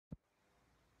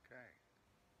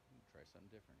something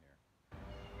different here.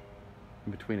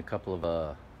 In between a couple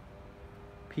of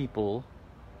people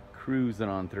cruising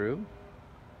on through.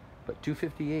 But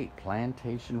 258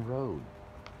 Plantation Road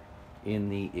in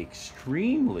the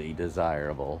extremely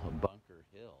desirable Bunker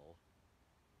Hill,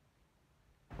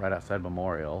 right outside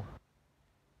Memorial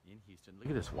in Houston. Look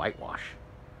at this whitewash.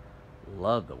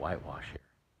 Love the whitewash here.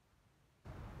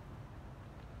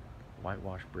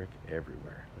 Whitewash brick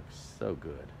everywhere. Looks so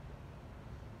good.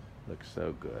 Looks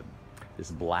so good. This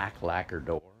black lacquer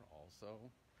door also.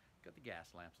 Got the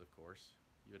gas lamps, of course.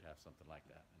 You would have something like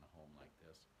that in a home like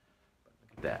this. But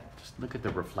look at that. Just look at the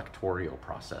reflectorial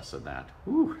process of that.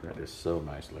 Whew, that is so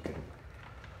nice looking.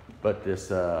 But this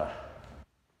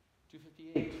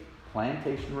 258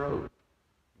 Plantation Road,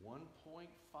 1.5,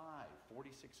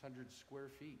 4,600 square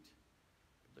feet.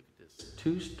 Look at this.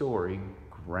 Two-story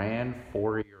grand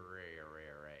foyer.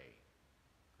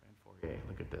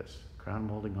 Look at this. Crown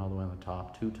molding all the way on the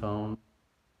top. Two-tone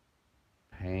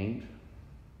paint.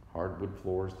 Hardwood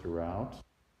floors throughout.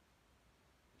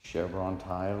 Chevron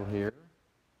tile here.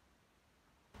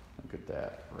 Look at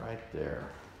that. Right there.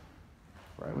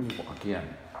 Right when you walk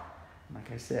in.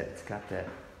 Like I said, it's got that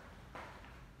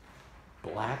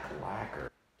black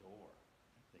lacquer door.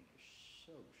 That thing is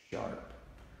so sharp.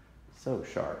 So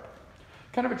sharp.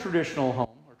 Kind of a traditional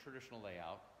home or traditional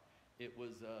layout. It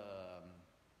was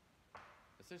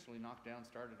essentially knocked down,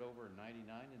 started over in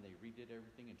 '99, and they redid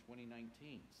everything in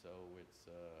 2019. So it's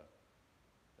a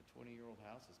 20-year-old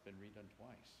house that's been redone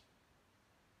twice.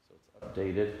 So it's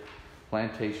updated.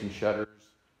 Plantation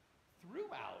shutters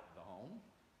throughout the home.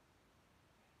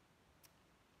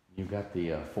 You've got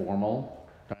the formal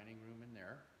dining room in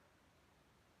there.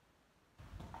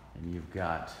 And you've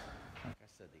got, like I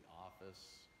said, the office,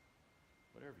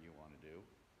 whatever you want to do.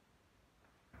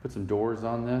 Put some doors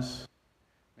on this.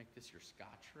 Make this your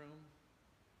scotch room,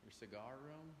 your cigar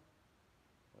room,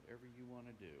 whatever you want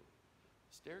to do.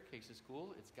 The staircase is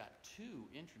cool. It's got two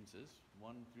entrances,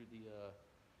 one through the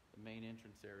main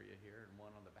entrance area here and one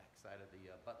on the back side of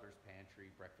the butler's pantry,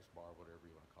 breakfast bar, whatever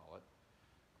you want to call it.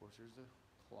 Of course, there's a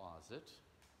closet,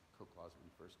 coat closet when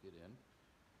you first get in.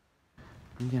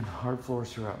 Again, hard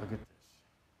floors throughout. Look at this.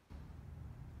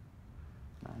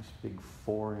 Nice big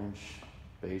 4-inch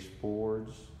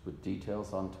baseboards with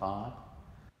details on top.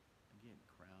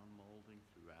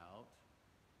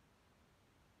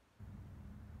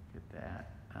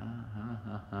 That.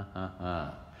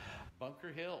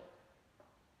 Bunker Hill.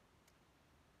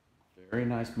 Very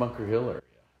nice Bunker Hill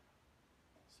area.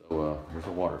 So there's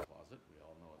a water closet. We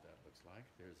all know what that looks like.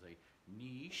 There's a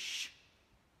niche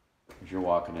as you're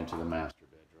walking into the master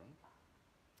bedroom.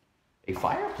 A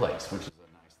fireplace, which is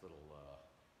a nice little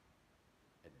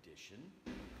addition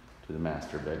to the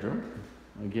master bedroom.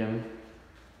 Again,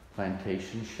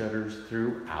 plantation shutters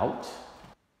throughout.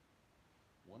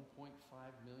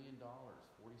 $1.5 million,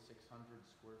 4,600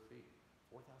 square feet,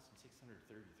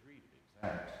 4,633 to be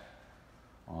exact,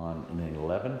 on an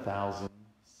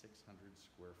 11,600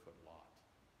 square foot lot.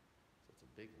 So it's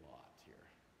a big lot here.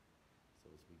 So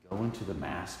as we go into the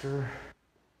master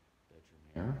bedroom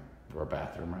here, or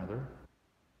bathroom rather,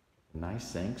 nice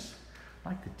sinks. I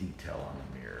like the detail on the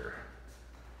mirror.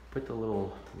 Put the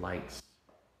little lights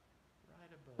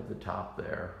right above the top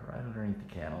there, right underneath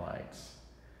the candle lights.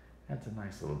 That's a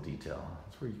nice little detail.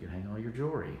 That's where you can hang all your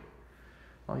jewelry,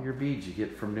 all your beads you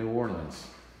get from New Orleans.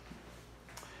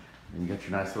 And you got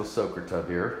your nice little soaker tub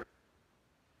here.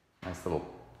 Nice little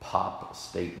pop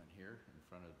statement here in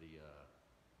front of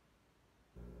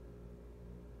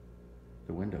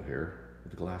the window here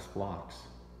with the glass blocks.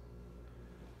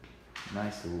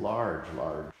 Nice large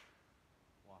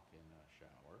walk-in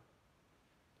shower.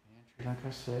 Pantry, like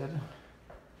I said.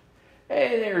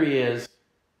 Hey, there he is.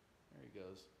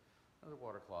 Another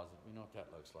water closet. We know what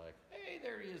that looks like. Hey,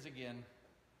 there he is again.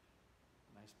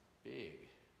 Nice big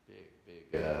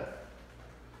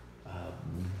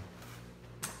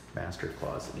master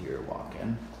closet here. Walk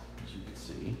in, as you can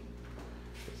see.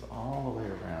 It's all the way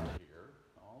around here.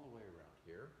 All the way around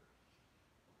here.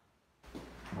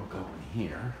 We'll go in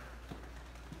here.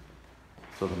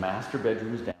 So the master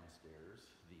bedroom is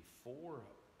downstairs. The 4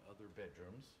 other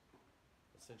bedrooms,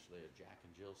 essentially a Jack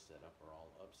and Jill setup, are all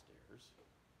upstairs.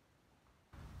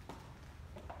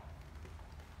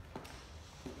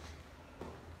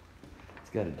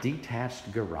 It's got a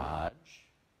detached garage,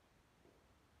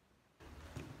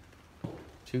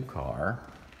 2-car,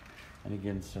 and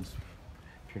again, since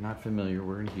if you're not familiar,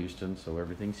 we're in Houston, so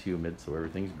everything's humid, so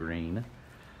everything's green,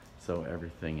 so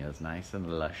everything is nice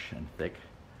and lush and thick.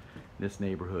 This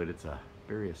neighborhood, it's a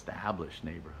very established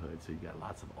neighborhood, so you've got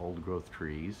lots of old growth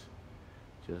trees,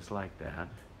 just like that.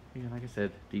 Again, like I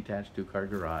said, detached 2-car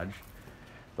garage.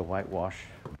 The whitewash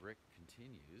brick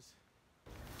continues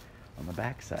on the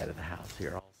back side of the house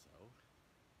here also.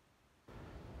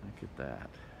 Look at that.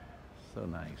 So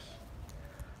nice.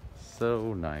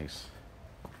 So nice.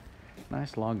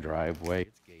 Nice long driveway.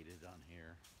 It's gated on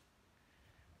here.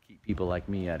 Keep people like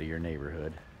me out of your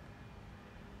neighborhood.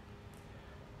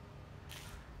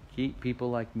 Keep people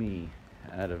like me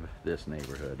out of this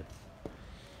neighborhood.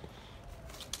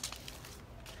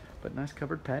 But nice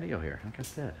covered patio here. Like I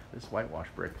said, this whitewash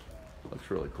brick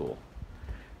looks really cool.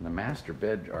 And the master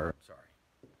bed, or sorry,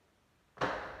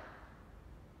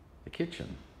 the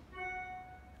kitchen.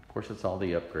 Of course, it's all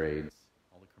the upgrades,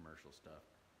 all the commercial stuff.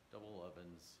 Double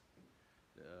ovens,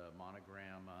 the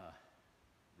monogram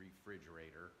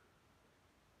refrigerator.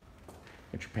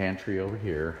 Got your pantry over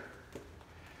here.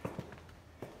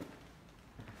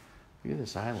 Look at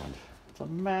this island. It's a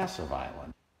massive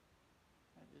island.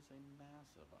 That is a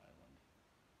massive island.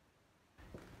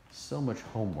 So much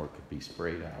homework could be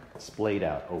splayed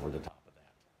out over the top of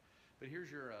that. But here's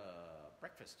your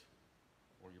breakfast,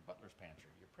 or your butler's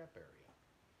pantry, your prep area.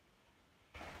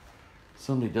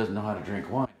 Somebody doesn't know how to drink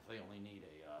wine if they only need a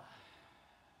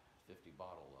 50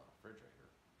 bottle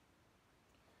refrigerator.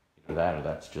 Either that or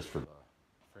that's just for the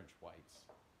French whites.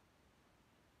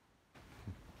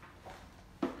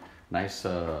 Nice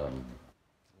laundry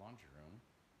room.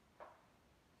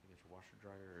 You get your washer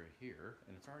dryer here,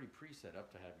 and it's already pre-set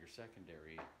up to have your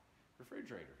secondary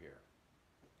refrigerator here.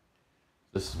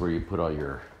 This is where you put all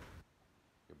your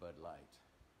Bud Light,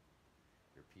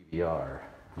 your PBR,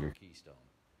 your Keystone.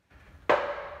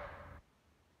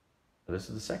 This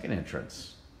is the second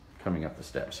entrance coming up the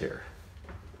steps here.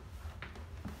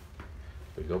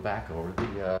 We go back over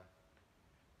the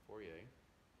foyer.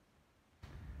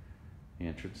 The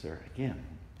entrance there. Again,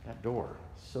 that door,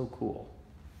 so cool.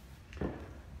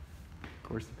 Of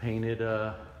course, the painted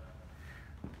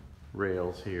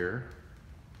rails here.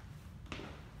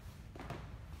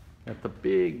 Got the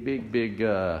big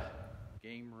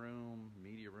game room,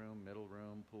 media room, middle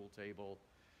room, pool table,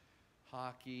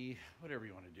 hockey, whatever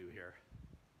you want to do here.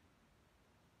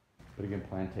 But again,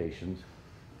 plantations,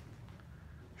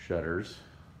 shutters,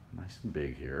 nice and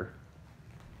big here.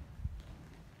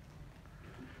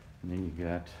 And then you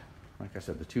got, like I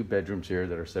said, the 2 bedrooms here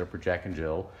that are set up for Jack and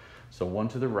Jill. So one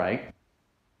to the right,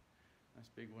 nice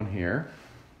big one here.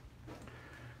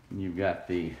 And you've got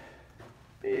the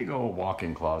big old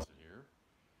walk-in closet here.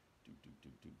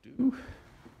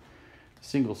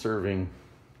 Single serving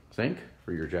sink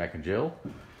for your Jack and Jill.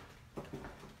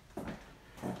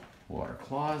 Water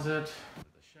closet,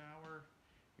 the shower.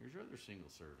 Here's your other single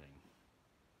serving.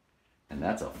 And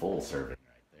that's a full serving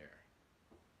right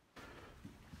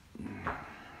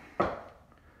there.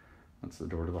 That's the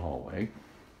door to the hallway.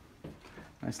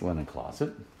 Nice linen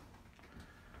closet.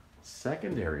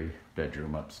 Secondary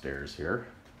bedroom upstairs here.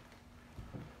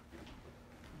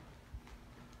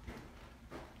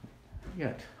 You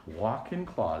got walk-in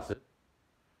closet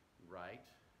right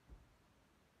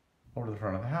over to the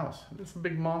front of the house. This is a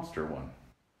big monster one.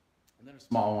 And then a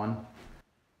small one.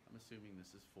 I'm assuming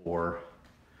this is for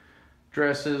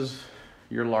dresses,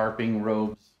 your LARPing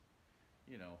robes,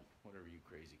 you know, whatever you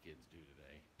crazy kids do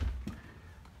today.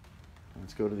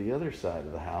 Let's go to the other side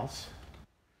of the house.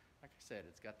 Like I said,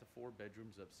 it's got the 4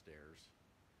 bedrooms upstairs.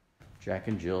 Jack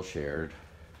and Jill shared.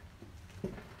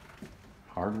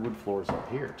 Hardwood floors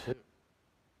up here too.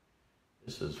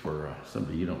 This is for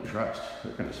somebody you don't trust.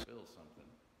 They're going to spill something.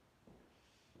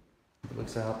 It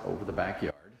looks out over the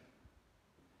backyard.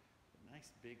 A nice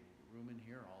big room in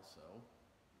here also.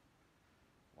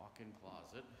 Walk-in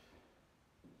closet.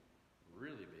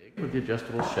 Really big. With the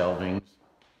adjustable shelvings.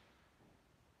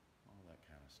 All that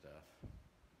kind of stuff.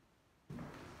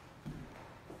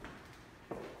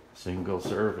 Single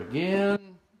serve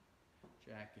again.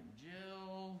 Jack and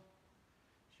Jill.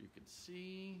 As you can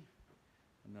see.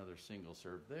 Another single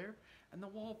serve there. And the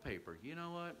wallpaper, you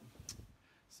know what?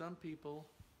 Some people,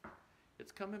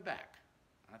 it's coming back.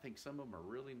 I think some of them are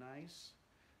really nice.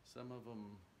 Some of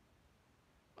them,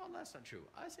 well, that's not true.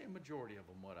 I say a majority of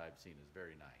them, what I've seen, is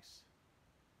very nice.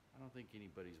 I don't think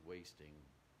anybody's wasting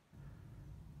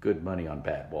good money on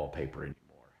bad wallpaper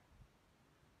anymore.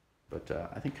 But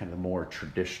I think kind of the more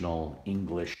traditional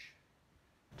English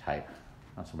type,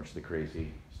 not so much the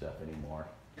crazy stuff anymore.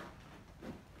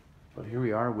 But here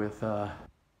we are with the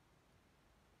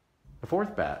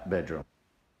 4th bedroom.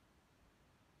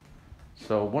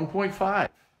 So 1.5,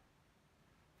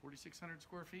 4,600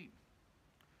 square feet,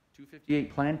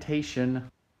 258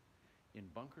 Plantation in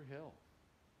Bunker Hill,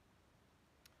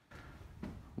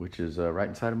 which is right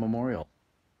inside of Memorial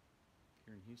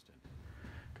here in Houston.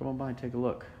 Come on by and take a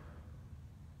look.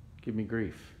 Give me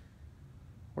grief.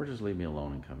 or just leave me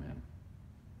alone and come in.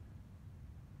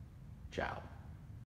 Ciao.